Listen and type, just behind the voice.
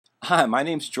Hi, my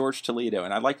name's George Toledo,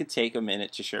 and I'd like to take a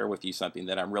minute to share with you something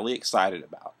that I'm really excited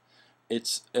about.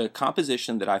 It's a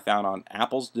composition that I found on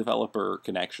Apple's developer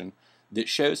connection that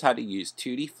shows how to use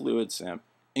 2D Fluid Simp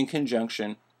in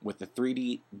conjunction with the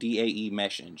 3D DAE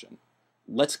mesh engine.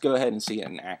 Let's go ahead and see it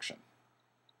in action.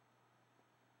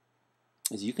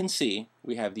 As you can see,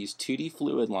 we have these 2D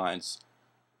fluid lines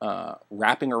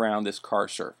wrapping around this car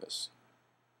surface.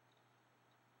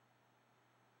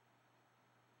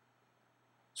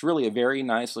 It's really a very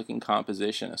nice looking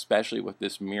composition, especially with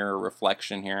this mirror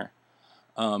reflection here.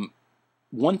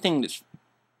 One thing that's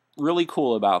really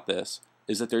cool about this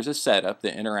is that there's a setup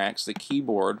that interacts the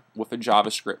keyboard with a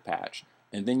JavaScript patch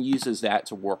and then uses that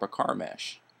to warp a car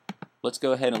mesh. Let's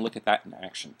go ahead and look at that in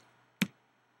action.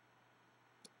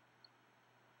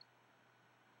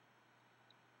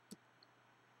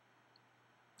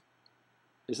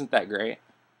 Isn't that great?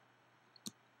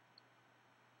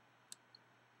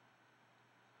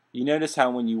 You notice how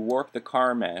when you warp the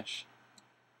car mesh,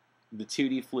 the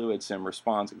 2D fluid sim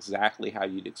responds exactly how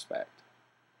you'd expect.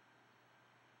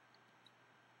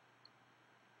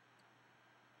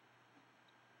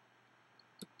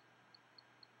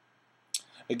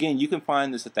 Again, you can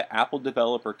find this at the Apple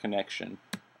Developer Connection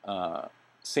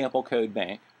sample code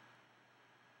bank.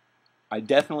 I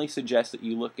definitely suggest that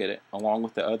you look at it along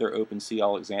with the other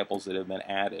OpenCL examples that have been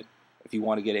added if you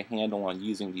want to get a handle on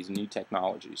using these new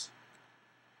technologies.